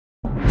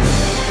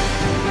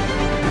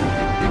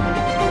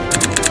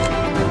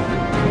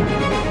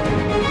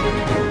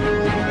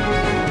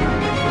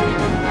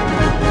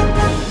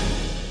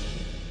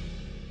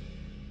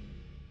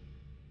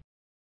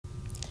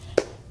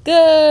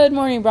Good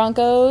morning,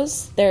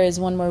 Broncos. There is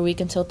one more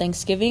week until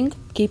Thanksgiving.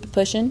 Keep it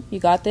pushing. You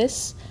got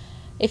this.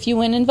 If you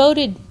went and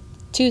voted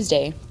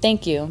Tuesday,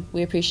 thank you.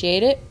 We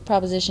appreciate it.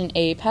 Proposition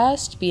A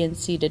passed. B and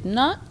C did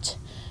not.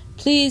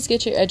 Please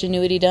get your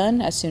Edgenuity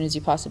done as soon as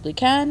you possibly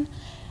can.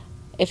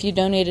 If you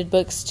donated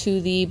books to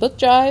the book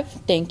drive,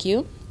 thank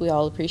you. We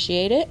all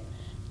appreciate it.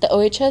 The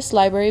OHS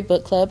Library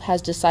Book Club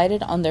has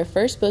decided on their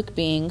first book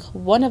being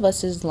One of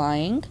Us is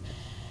Lying.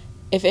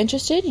 If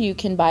interested, you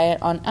can buy it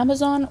on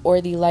Amazon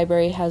or the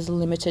library has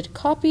limited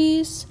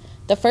copies.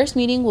 The first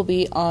meeting will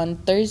be on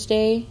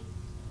Thursday,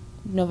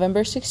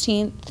 November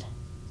 16th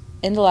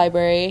in the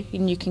library,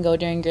 and you can go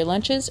during your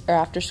lunches or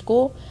after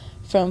school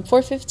from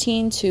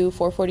 4:15 to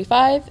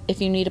 4:45.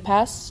 If you need a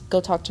pass, go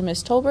talk to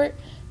Miss Tolbert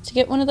to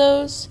get one of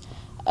those.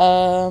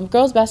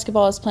 Girls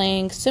basketball is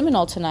playing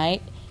Seminole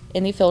tonight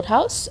in the field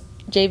house.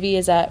 JV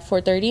is at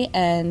 4:30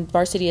 and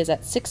varsity is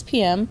at 6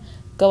 p.m.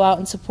 Go out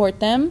and support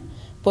them.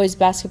 Boys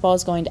basketball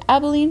is going to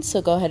Abilene, so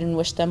go ahead and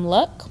wish them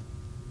luck.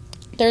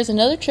 There's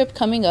another trip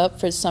coming up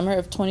for summer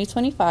of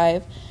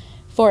 2025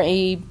 for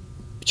a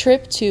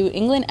trip to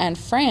England and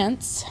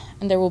France,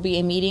 and there will be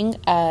a meeting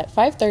at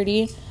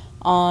 5:30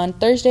 on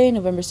Thursday,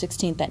 November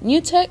 16th at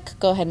NewTek.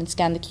 Go ahead and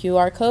scan the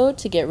QR code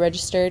to get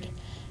registered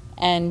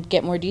and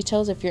get more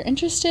details if you're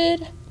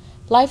interested.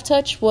 Life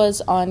Touch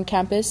was on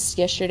campus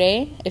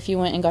yesterday. If you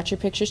went and got your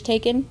pictures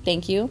taken,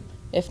 thank you.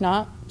 If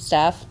not,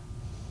 staff,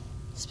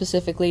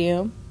 specifically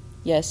you.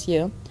 Yes,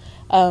 you.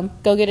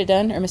 Go get it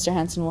done or Mr.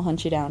 Hansen will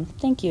hunt you down.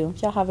 Thank you.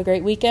 Y'all have a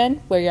great weekend.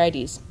 Wear your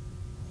IDs.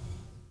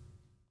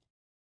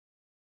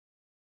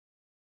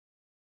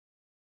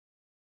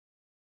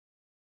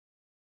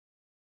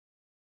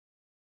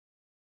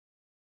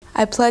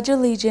 I pledge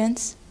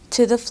allegiance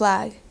to the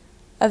flag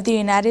of the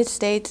United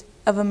States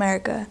of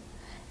America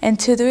and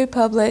to the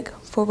republic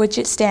for which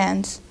it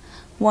stands,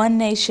 one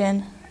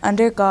nation,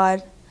 under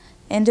God,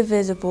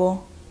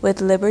 indivisible,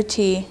 with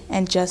liberty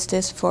and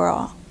justice for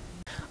all.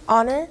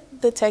 Honor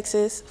the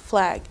Texas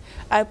flag.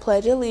 I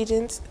pledge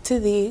allegiance to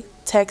thee,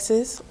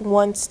 Texas,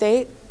 one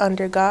state,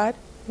 under God,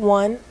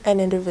 one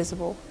and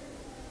indivisible.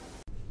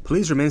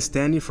 Please remain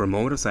standing for a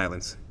moment of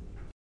silence.